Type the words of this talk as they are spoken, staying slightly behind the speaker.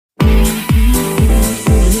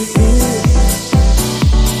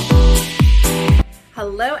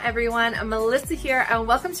everyone, I'm Melissa here and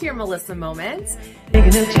welcome to your Melissa Moment.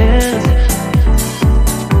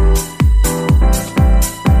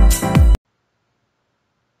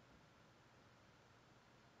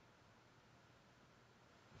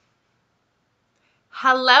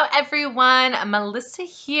 Hello everyone, Melissa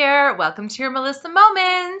here. Welcome to your Melissa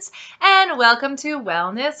Moment and welcome to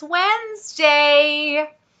Wellness Wednesday.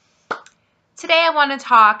 Today I want to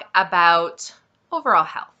talk about overall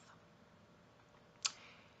health.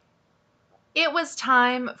 It was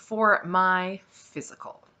time for my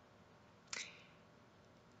physical.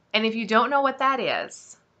 And if you don't know what that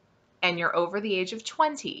is, and you're over the age of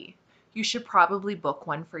 20, you should probably book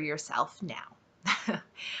one for yourself now.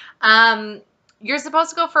 You're supposed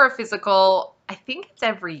to go for a physical, I think it's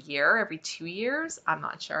every year, every 2 years. I'm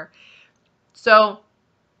not sure. So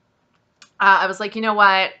I was like, you know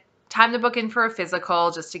what? Time to book in for a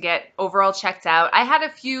physical just to get overall checked out. I had a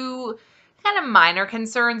few kind of minor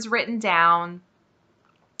concerns written down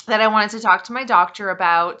that I wanted to talk to my doctor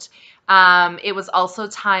about. It was also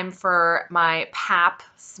time for my pap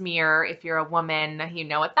smear. If you're a woman, you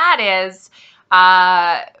know what that is.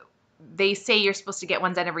 They say you're supposed to get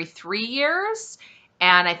one done every 3 years.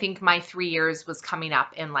 And I think my 3 years was coming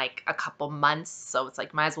up in like a couple months. So it's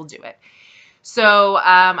like, might as well do it. So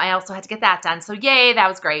I also had to get that done. So yay, that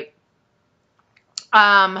was great.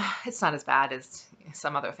 It's not as bad as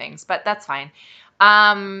some other things, but that's fine.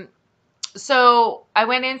 So I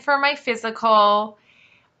went in for my physical.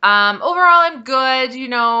 Overall, I'm good. You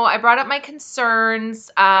know, I brought up my concerns.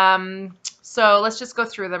 So let's just go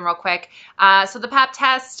through them real quick. So the pap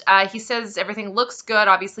test, he says everything looks good.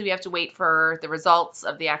 Obviously, we have to wait for the results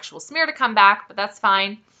of the actual smear to come back, but that's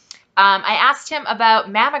fine. I asked him about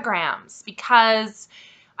mammograms because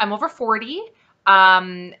I'm over 40.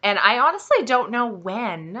 And I honestly don't know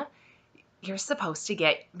when you're supposed to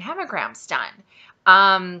get mammograms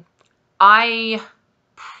done. I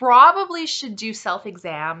probably should do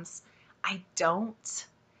self-exams. I don't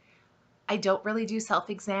really do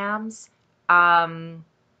self-exams. I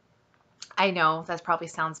know that probably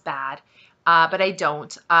sounds bad, but I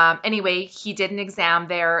don't. Anyway, he did an exam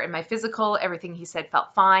there in my physical. Everything he said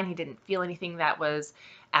felt fine. He didn't feel anything that was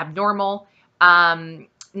abnormal.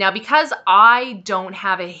 Now, because I don't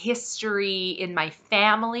have a history in my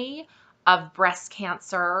family of breast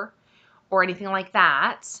cancer or anything like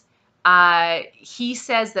that, he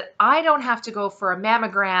says that I don't have to go for a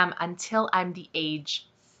mammogram until I'm the age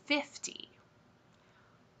 50.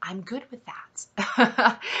 I'm good with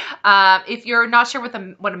that. If you're not sure what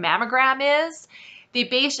a mammogram is, they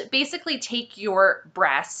basically take your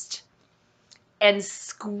breast and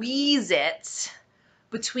squeeze it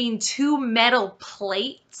between two metal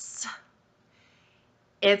plates.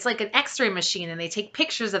 It's like an X-ray machine and they take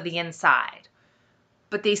pictures of the inside,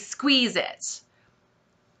 but they squeeze it.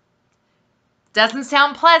 Doesn't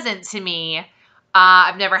sound pleasant to me.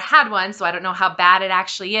 I've never had one, so I don't know how bad it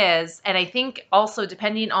actually is. And I think also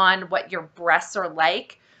depending on what your breasts are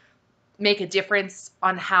like, make a difference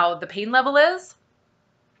on how the pain level is.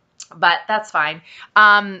 But that's fine.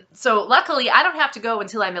 So luckily, I don't have to go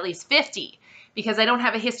until I'm at least 50 because I don't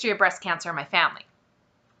have a history of breast cancer in my family.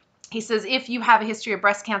 He says if you have a history of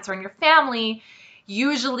breast cancer in your family,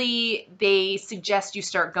 usually they suggest you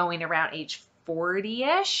start going around age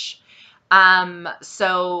 40-ish.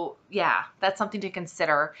 So yeah, that's something to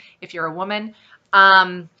consider if you're a woman.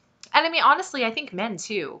 And I mean, honestly, I think men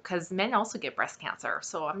too, because men also get breast cancer.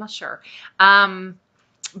 So I'm not sure.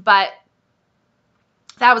 But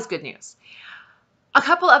that was good news. A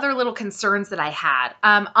couple other little concerns that I had.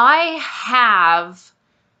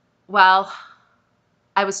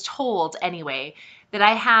 I was told anyway, that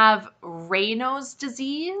I have Raynaud's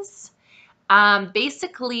disease.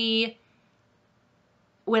 Basically,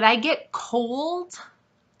 when I get cold,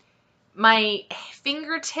 my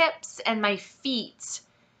fingertips and my feet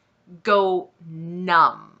go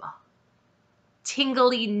numb,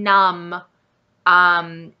 tingly numb.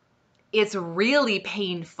 It's really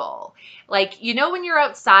painful. Like, you know, when you're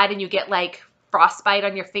outside and you get like frostbite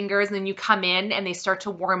on your fingers and then you come in and they start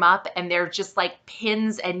to warm up and they're just like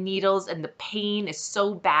pins and needles and the pain is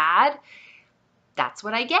so bad. That's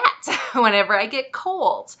what I get whenever I get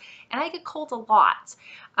cold. And I get cold a lot.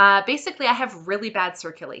 Basically, I have really bad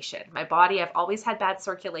circulation. My body, I've always had bad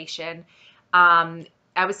circulation. I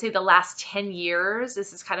would say the last 10 years,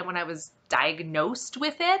 this is kind of when I was diagnosed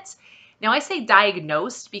with it. Now, I say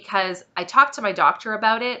diagnosed because I talked to my doctor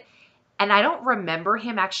about it, and I don't remember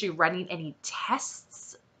him actually running any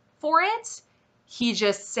tests for it. He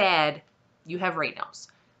just said, you have Raynaud's.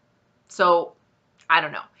 So, I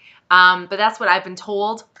don't know. But that's what I've been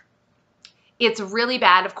told. It's really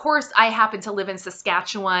bad. Of course, I happen to live in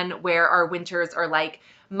Saskatchewan where our winters are like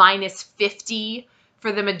 -50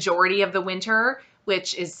 for the majority of the winter,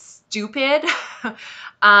 which is stupid.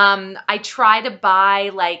 I try to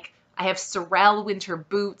buy, like, I have Sorel winter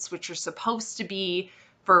boots, which are supposed to be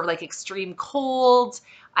for like extreme cold.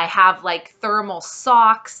 I have like thermal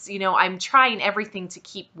socks. You know, I'm trying everything to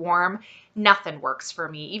keep warm. Nothing works for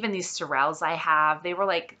me. Even these Sorels I have, they were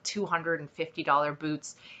like $250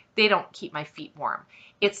 boots. They don't keep my feet warm.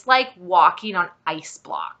 It's like walking on ice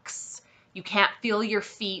blocks. You can't feel your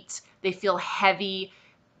feet. They feel heavy.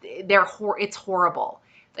 It's horrible.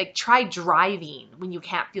 Like, try driving when you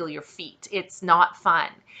can't feel your feet. It's not fun.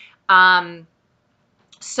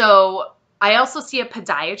 So I also see a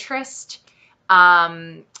podiatrist,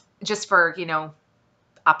 just for, you know,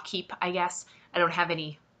 upkeep, I guess. I don't have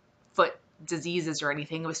any foot diseases or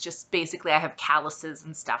anything. It was just basically I have calluses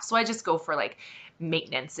and stuff. So I just go for like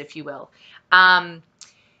maintenance, if you will.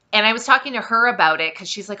 And I was talking to her about it because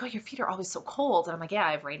she's like, oh, your feet are always so cold. And I'm like, yeah,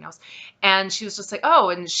 I have Raynaud's. And she was just like, oh,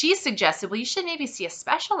 and she suggested, well, you should maybe see a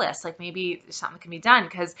specialist. Like, maybe something can be done,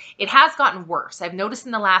 because it has gotten worse. I've noticed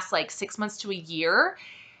in the last like 6 months to a year,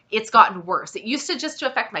 it's gotten worse. It used to just to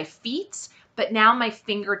affect my feet, but now my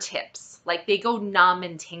fingertips, like, they go numb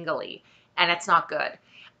and tingly, and it's not good.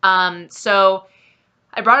 So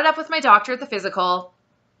I brought it up with my doctor at the physical.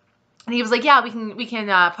 And he was like, yeah, we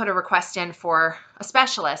can put a request in for a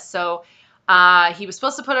specialist. So he was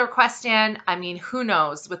supposed to put a request in. I mean, who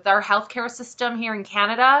knows? With our healthcare system here in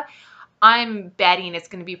Canada, I'm betting it's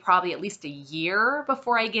going to be probably at least a year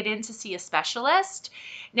before I get in to see a specialist.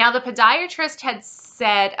 Now, the podiatrist had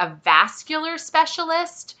said a vascular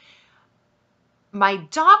specialist. My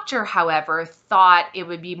doctor, however, thought it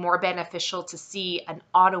would be more beneficial to see an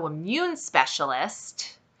autoimmune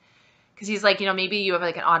specialist, because he's like, you know, maybe you have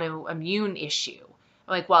like an autoimmune issue.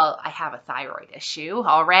 I'm like, well, I have a thyroid issue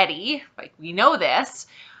already. Like, we know this.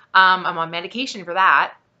 I'm on medication for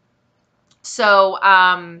that. So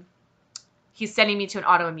he's sending me to an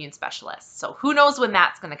autoimmune specialist. So who knows when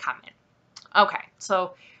that's going to come in. Okay,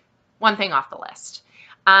 so one thing off the list.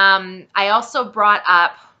 I also brought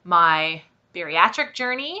up my bariatric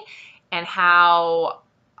journey and how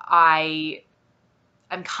I'm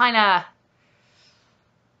kind of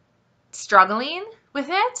struggling with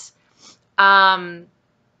it. And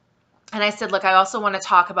I said, look, I also want to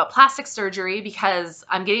talk about plastic surgery, because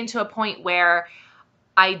I'm getting to a point where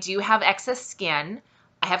I do have excess skin.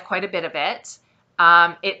 I have quite a bit of it.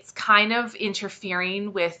 It's kind of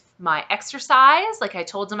interfering with my exercise. Like, I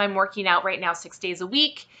told him I'm working out right now 6 days a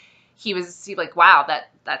week. He was like, wow,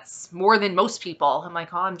 that's more than most people. I'm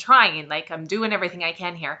like, oh, I'm trying. Like, I'm doing everything I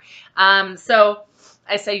can here. So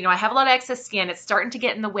I said, you know, I have a lot of excess skin. It's starting to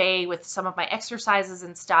get in the way with some of my exercises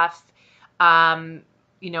and stuff.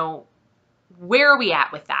 You know, where are we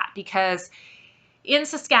at with that? Because in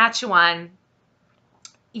Saskatchewan,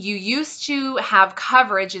 you used to have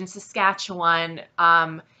coverage in Saskatchewan.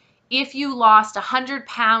 If you lost 100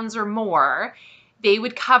 pounds or more, they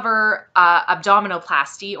would cover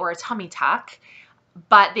abdominoplasty or a tummy tuck.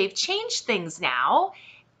 But they've changed things now,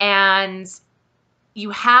 and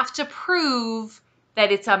you have to prove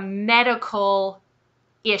that it's a medical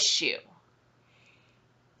issue.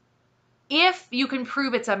 If you can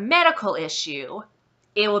prove it's a medical issue,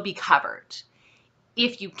 it will be covered.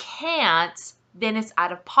 If you can't, then it's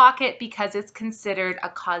out of pocket, because it's considered a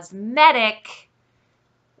cosmetic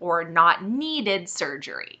or not needed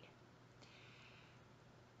surgery.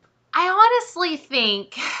 I honestly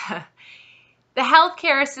think the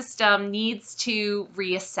healthcare system needs to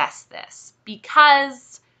reassess this,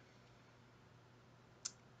 because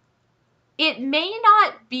it may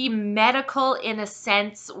not be medical in a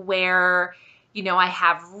sense where, you know, I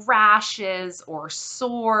have rashes or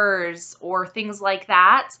sores or things like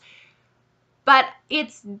that, but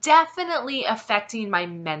it's definitely affecting my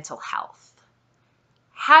mental health.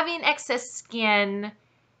 Having excess skin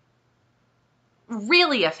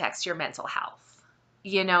really affects your mental health.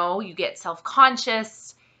 You know, you get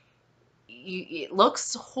self-conscious. It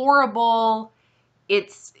looks horrible.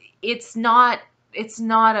 It's not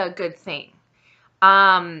a good thing.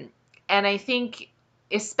 And I think,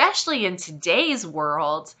 especially in today's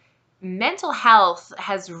world, mental health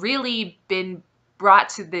has really been brought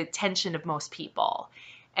to the attention of most people,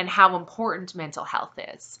 and how important mental health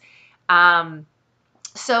is.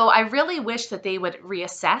 So I really wish that they would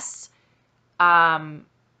reassess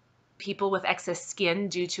people with excess skin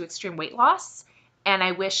due to extreme weight loss. And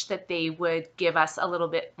I wish that they would give us a little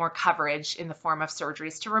bit more coverage in the form of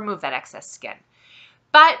surgeries to remove that excess skin.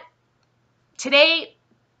 But today,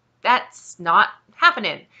 that's not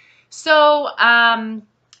happening. So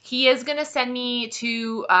he is going to send me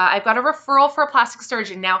to, I've got a referral for a plastic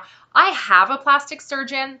surgeon. Now, I have a plastic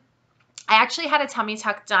surgeon. I actually had a tummy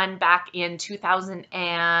tuck done back in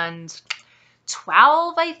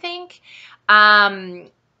 2012, I think. And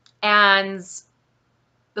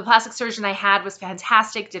the plastic surgeon I had was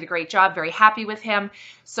fantastic, did a great job, very happy with him.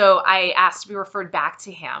 So I asked to be referred back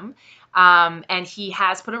to him. And he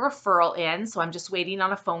has put a referral in, so I'm just waiting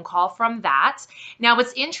on a phone call from that. Now,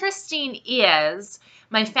 what's interesting is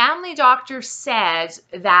my family doctor said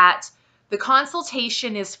that the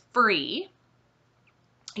consultation is free.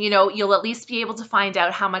 You know, you'll at least be able to find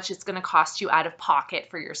out how much it's going to cost you out of pocket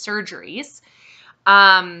for your surgeries.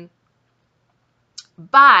 But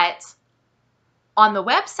on the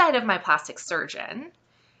website of my plastic surgeon,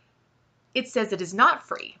 it says it is not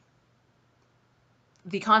free.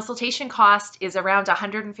 The consultation cost is around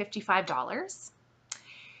 $155.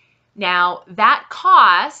 Now, that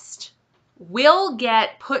cost will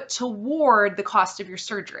get put toward the cost of your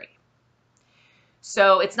surgery.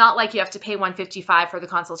 So it's not like you have to pay $155 for the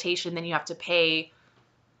consultation, then you have to pay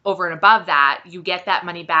over and above that. You get that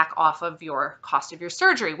money back off of your cost of your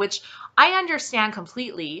surgery, which I understand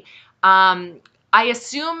completely. I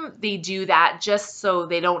assume they do that just so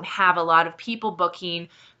they don't have a lot of people booking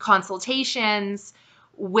consultations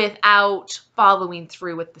without following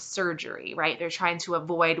through with the surgery, right? They're trying to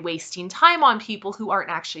avoid wasting time on people who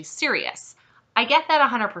aren't actually serious. I get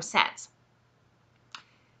that 100%.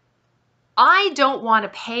 I don't want to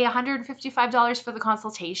pay $155 for the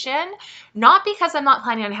consultation, not because I'm not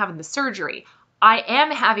planning on having the surgery. I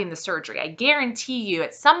am having the surgery. I guarantee you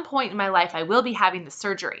at some point in my life I will be having the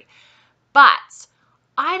surgery. But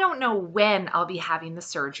I don't know when I'll be having the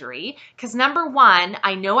surgery because number one,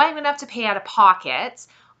 I know I'm going to have to pay out of pocket.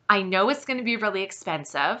 I know it's going to be really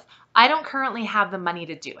expensive. I don't currently have the money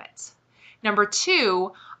to do it. Number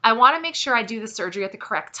two, I want to make sure I do the surgery at the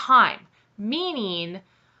correct time, meaning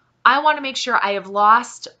I want to make sure I have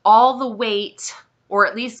lost all the weight or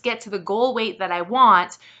at least get to the goal weight that I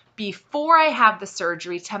want before I have the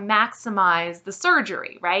surgery to maximize the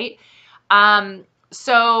surgery, right?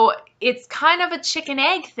 So it's kind of a chicken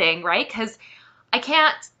egg thing, right? Because I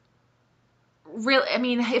can't really, I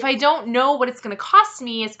mean, if I don't know what it's going to cost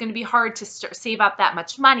me, it's going to be hard to save up that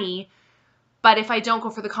much money. But if I don't go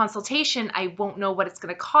for the consultation, I won't know what it's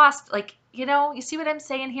going to cost. Like, you know, you see what I'm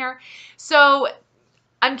saying here? So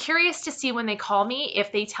I'm curious to see when they call me,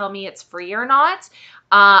 if they tell me it's free or not.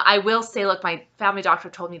 I will say, look, my family doctor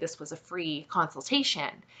told me this was a free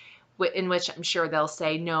consultation, in which I'm sure they'll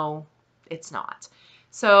say, no, it's not.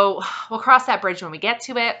 So we'll cross that bridge when we get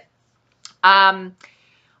to it. I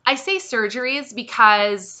say surgeries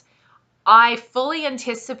because I fully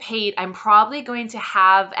anticipate I'm probably going to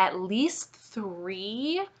have at least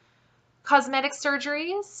 3 cosmetic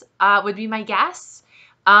surgeries, would be my guess.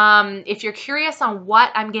 If you're curious on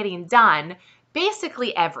what I'm getting done,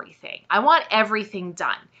 basically everything. I want everything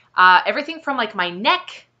done. Everything from like my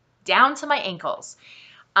neck down to my ankles.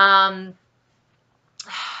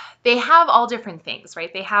 They have all different things,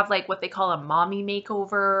 right? They have like what they call a mommy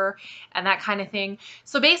makeover and that kind of thing.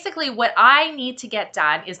 So basically what I need to get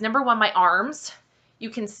done is number one, my arms.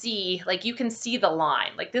 You can see the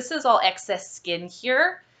line. Like this is all excess skin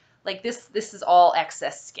here. Like this is all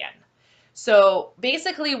excess skin. So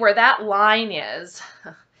basically where that line is,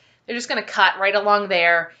 they're just going to cut right along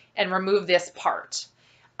there and remove this part.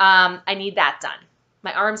 I need that done.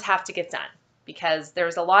 My arms have to get done because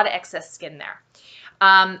there's a lot of excess skin there.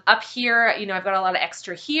 Up here, you know, I've got a lot of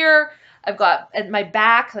extra here. I've got at my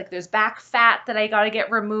back, like there's back fat that I got to get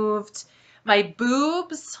removed. My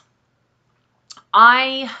boobs,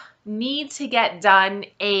 I need to get done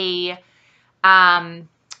a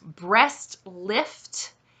breast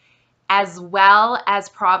lift as well as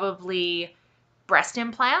probably breast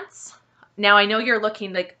implants. Now I know you're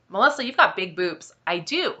looking like, Melissa, you've got big boobs. I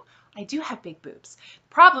do have big boobs. The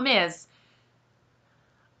problem is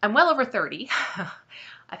I'm well over 30.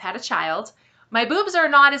 I've had a child. My boobs are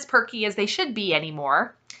not as perky as they should be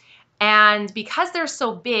anymore. And because they're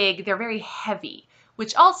so big, they're very heavy,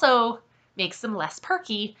 which also makes them less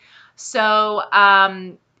perky. So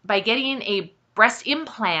by getting a breast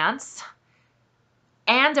implants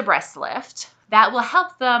and a breast lift, that will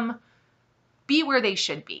help them be where they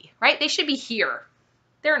should be, right? They should be here.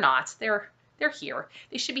 They're not. They're here.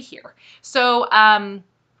 They should be here. So I'm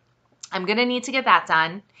going to need to get that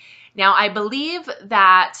done. Now, I believe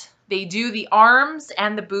that they do the arms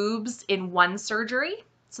and the boobs in one surgery.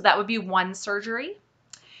 So that would be one surgery.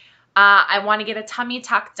 I want to get a tummy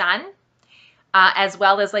tuck done, as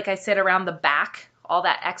well as, like I said, around the back, all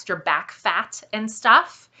that extra back fat and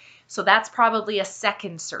stuff. So that's probably a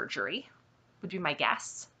second surgery. would be my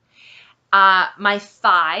guess. My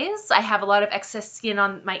thighs, I have a lot of excess skin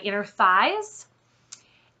on my inner thighs.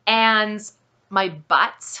 And my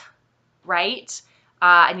butt, right?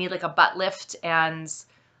 I need like a butt lift and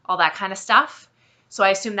all that kind of stuff. So I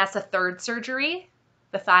assume that's a third surgery,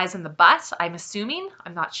 the thighs and the butt, I'm assuming.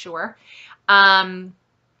 I'm not sure. I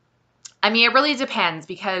mean, it really depends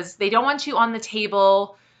because they don't want you on the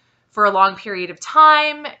table for a long period of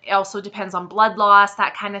time. It also depends on blood loss,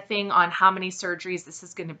 that kind of thing, on how many surgeries this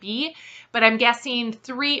is going to be. But I'm guessing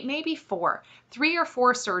 3, maybe 4. 3 or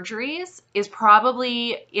 4 surgeries is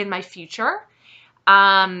probably in my future.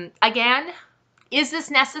 Again, is this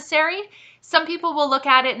necessary? Some people will look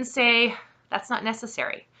at it and say, that's not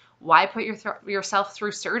necessary. Why put yourself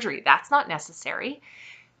through surgery? That's not necessary.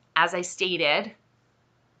 As I stated,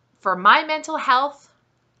 for my mental health,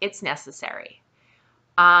 it's necessary.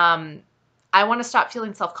 I want to stop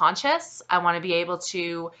feeling self-conscious. I want to be able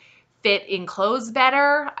to fit in clothes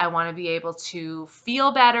better. I want to be able to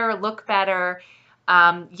feel better, look better.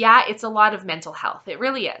 Yeah, it's a lot of mental health. It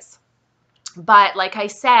really is. But like I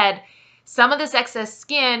said, some of this excess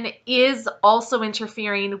skin is also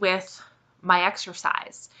interfering with my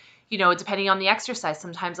exercise. You know, depending on the exercise,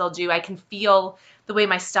 sometimes I can feel the way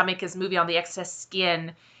my stomach is moving on the excess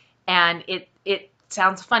skin. And it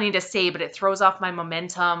sounds funny to say, but it throws off my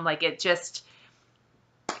momentum. Like it's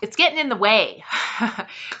getting in the way.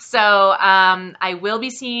 So I will be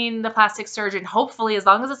seeing the plastic surgeon, hopefully, as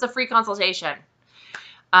long as it's a free consultation.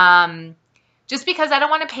 Just because I don't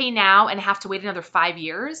want to pay now and have to wait another 5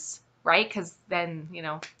 years, right? Because then, you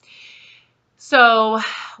know. So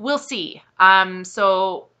we'll see.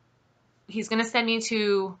 So he's going to send me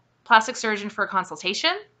to plastic surgeon for a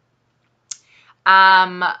consultation.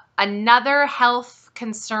 Another health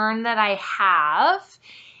concern that I have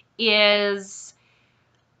is,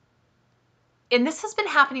 and this has been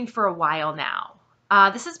happening for a while now.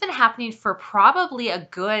 This has been happening for probably a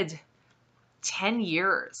good 10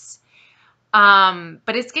 years.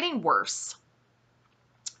 But it's getting worse.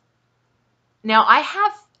 Now I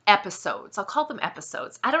have episodes. I'll call them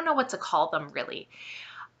episodes. I don't know what to call them really.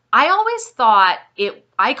 I always thought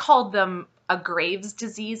I called them a Graves'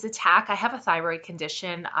 disease attack. I have a thyroid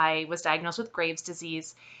condition. I was diagnosed with Graves'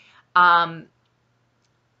 disease. And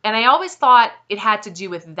I always thought it had to do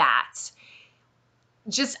with that.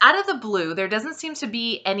 Just out of the blue, there doesn't seem to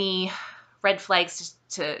be any red flags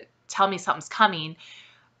to tell me something's coming,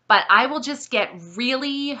 but I will just get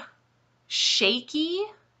really shaky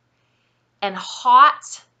and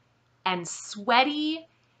hot and sweaty,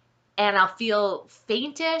 and I'll feel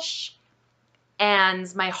faintish,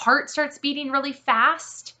 and my heart starts beating really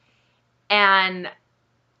fast, and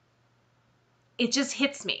it just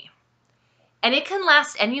hits me. And it can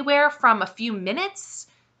last anywhere from a few minutes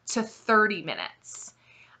to 30 minutes.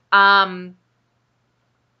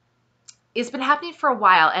 It's been happening for a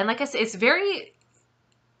while. And like I said,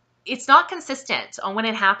 it's not consistent on when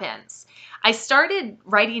it happens. I started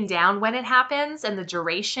writing down when it happens and the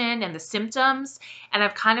duration and the symptoms, and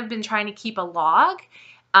I've kind of been trying to keep a log.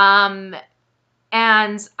 And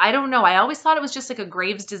I don't know, I always thought it was just like a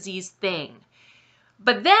Graves' disease thing.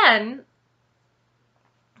 But then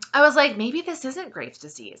I was like, maybe this isn't Graves'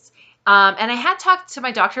 disease. And I had talked to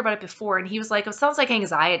my doctor about it before, and he was like, it sounds like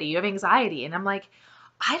anxiety. You have anxiety. And I'm like,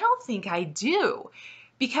 I don't think I do,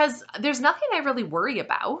 because there's nothing I really worry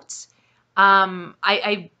about. I'm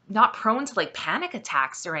not prone to like panic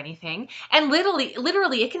attacks or anything. And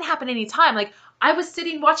literally it can happen anytime. Like I was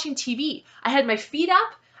sitting watching TV. I had my feet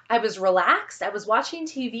up. I was relaxed. I was watching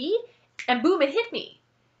TV, and boom, it hit me.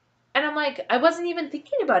 And I'm like, I wasn't even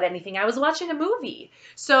thinking about anything. I was watching a movie.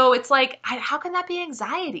 So it's like, how can that be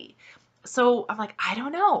anxiety? So I'm like, I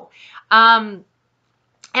don't know. And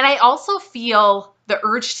I also feel the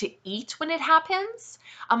urge to eat when it happens.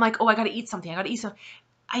 I'm like, oh, I got to eat something. I got to eat something.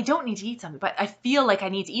 I don't need to eat something, but I feel like I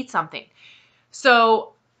need to eat something.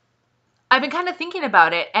 So I've been kind of thinking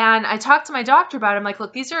about it, and I talked to my doctor about it. I'm like,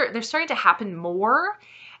 look, they're starting to happen more.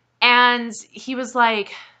 And he was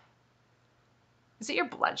like, is it your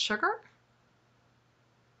blood sugar?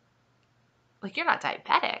 Like, you're not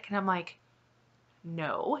diabetic. And I'm like,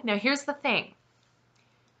 no. Now, here's the thing.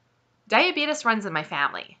 Diabetes runs in my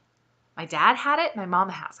family. My dad had it. My mom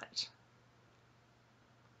has it.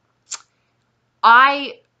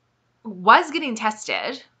 I was getting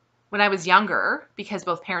tested when I was younger because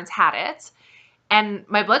both parents had it. And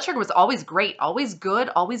my blood sugar was always great, always good,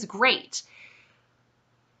 always great.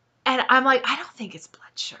 And I'm like, I don't think it's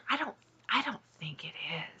blood sugar. I don't think it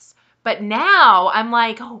is. But now I'm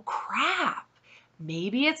like, oh crap.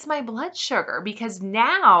 Maybe it's my blood sugar, because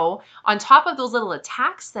now on top of those little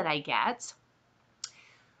attacks that I get,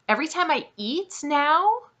 every time I eat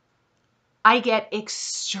now, I get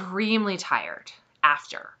extremely tired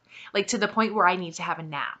after, like to the point where I need to have a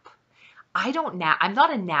nap. I don't nap. I'm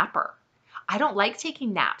not a napper. I don't like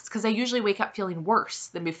taking naps because I usually wake up feeling worse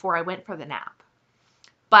than before I went for the nap.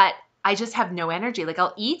 But I just have no energy. Like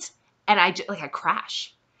I'll eat and I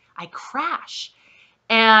crash. I crash.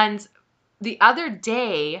 And the other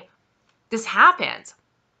day this happened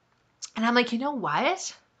and I'm like, you know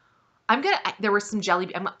what? There was some I'm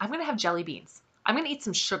going to have jelly beans. I'm going to eat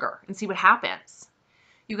some sugar and see what happens.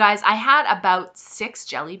 You guys, I had about 6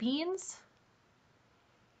 jelly beans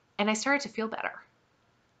and I started to feel better.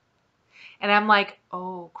 And I'm like,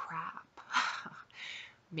 oh crap.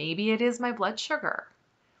 Maybe it is my blood sugar.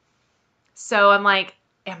 So I'm like,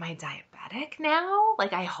 am I diabetic now?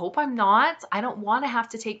 Like, I hope I'm not. I don't want to have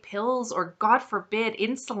to take pills or, God forbid,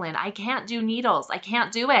 insulin. I can't do needles. I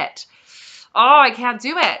can't do it. Oh, I can't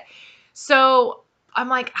do it. So I'm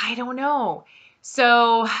like, I don't know.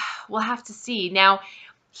 So we'll have to see. Now,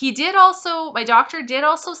 my doctor did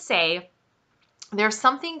also say there's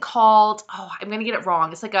something called, I'm going to get it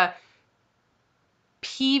wrong. It's like a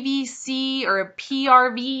PVC or a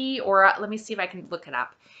PRV, or let me see if I can look it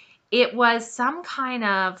up. It was some kind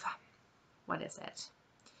of, what is it?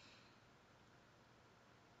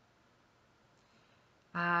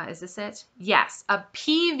 Is this it? Yes, a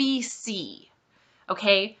PVC.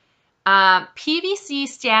 Okay. PVC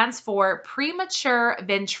stands for premature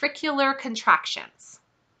ventricular contractions.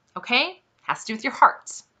 Okay. Has to do with your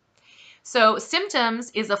heart. So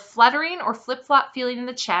symptoms is a fluttering or flip-flop feeling in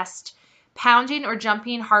the chest, pounding or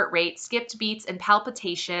jumping heart rate, skipped beats and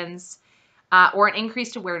palpitations, or an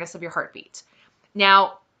increased awareness of your heartbeat.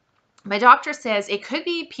 Now, my doctor says it could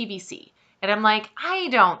be PVC. And I'm like, I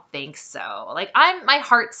don't think so. Like my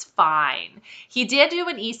heart's fine. He did do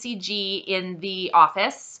an ECG in the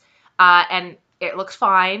office, and it looked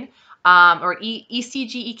fine. Or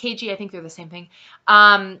ECG, EKG, I think they're the same thing.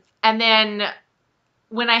 And then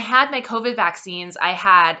when I had my COVID vaccines, I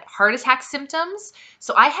had heart attack symptoms.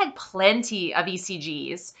 So I had plenty of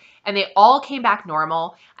ECGs and they all came back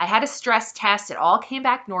normal. I had a stress test. It all came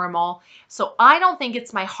back normal. So I don't think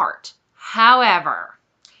it's my heart. However,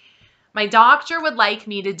 my doctor would like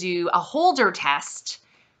me to do a Holter test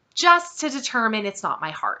just to determine it's not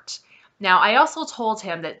my heart. Now, I also told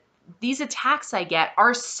him that these attacks I get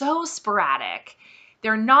are so sporadic.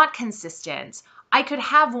 They're not consistent. I could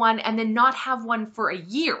have one and then not have one for a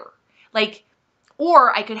year.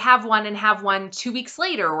 Or I could have one and have one 2 weeks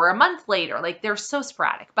later or a month later. Like, they're so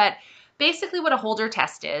sporadic. But basically what a Holter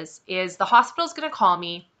test is the hospital's going to call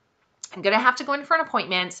me. I'm going to have to go in for an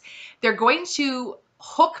appointment. They're going to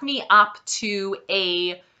hook me up to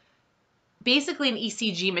basically an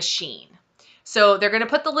ECG machine. So they're going to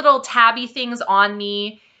put the little tabby things on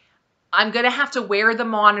me. I'm going to have to wear the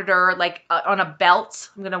monitor on a belt.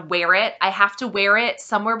 I'm going to wear it. I have to wear it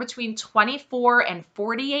somewhere between 24 and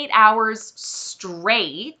 48 hours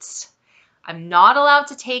straight. I'm not allowed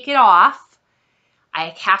to take it off.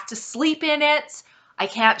 I have to sleep in it. I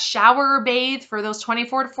can't shower or bathe for those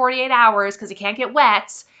 24 to 48 hours because it can't get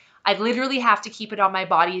wet. I literally have to keep it on my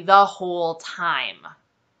body the whole time.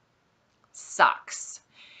 Sucks.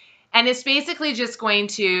 And it's basically just going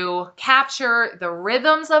to capture the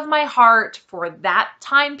rhythms of my heart for that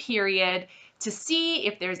time period to see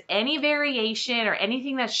if there's any variation or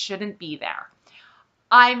anything that shouldn't be there.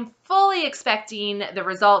 I'm fully expecting the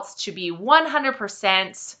results to be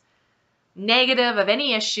 100% negative of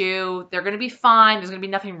any issue. They're going to be fine. There's going to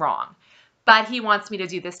be nothing wrong. But he wants me to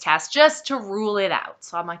do this test just to rule it out.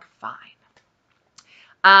 So I'm like, fine.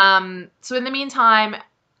 So in the meantime,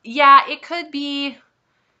 yeah, it could be,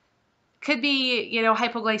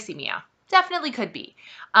 hypoglycemia. Definitely could be.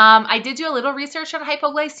 I did do a little research on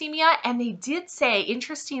hypoglycemia, and they did say,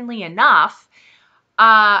 interestingly enough,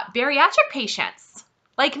 bariatric patients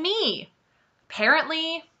like me,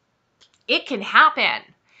 apparently it can happen.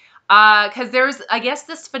 Because there's, I guess,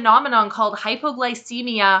 this phenomenon called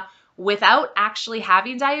hypoglycemia without actually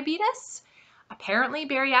having diabetes. Apparently,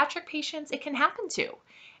 bariatric patients, it can happen to.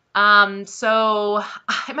 So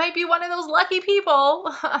I might be one of those lucky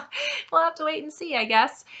people. We'll have to wait and see, I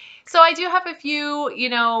guess. So I do have a few,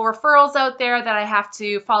 referrals out there that I have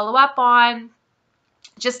to follow up on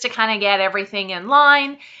just to kind of get everything in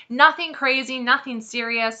line. Nothing crazy, nothing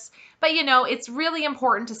serious, but it's really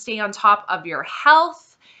important to stay on top of your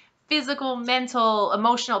health, physical, mental,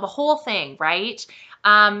 emotional, the whole thing, right?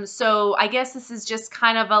 So I guess this is just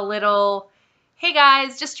kind of a little, hey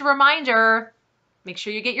guys, just a reminder, make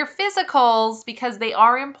sure you get your physicals because they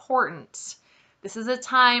are important. This is a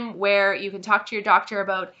time where you can talk to your doctor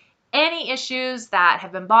about any issues that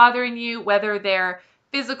have been bothering you, whether they're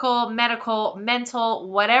physical, medical, mental,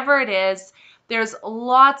 whatever it is. There's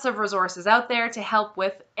lots of resources out there to help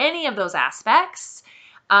with any of those aspects.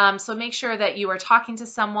 So make sure that you are talking to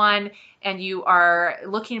someone and you are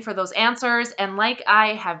looking for those answers. And like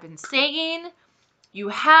I have been saying, you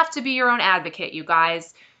have to be your own advocate, you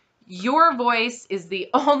guys. Your voice is the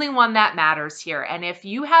only one that matters here. And if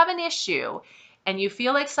you have an issue and you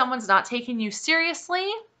feel like someone's not taking you seriously,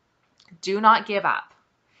 do not give up.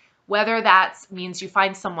 Whether that means you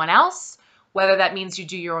find someone else, whether that means you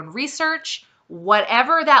do your own research,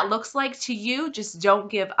 whatever that looks like to you, just don't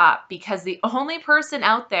give up, because the only person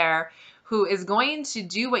out there who is going to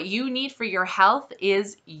do what you need for your health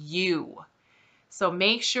is you. So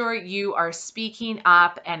make sure you are speaking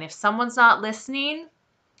up, and if someone's not listening,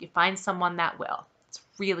 you find someone that will. It's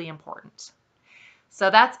really important. So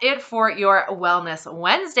that's it for your Wellness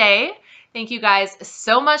Wednesday. Thank you guys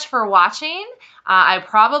so much for watching. I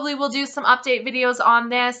probably will do some update videos on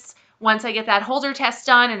this once I get that Holter test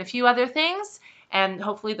done and a few other things, and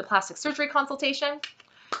hopefully the plastic surgery consultation.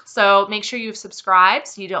 So make sure you've subscribed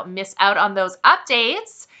so you don't miss out on those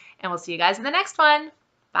updates, and we'll see you guys in the next one.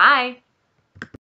 Bye.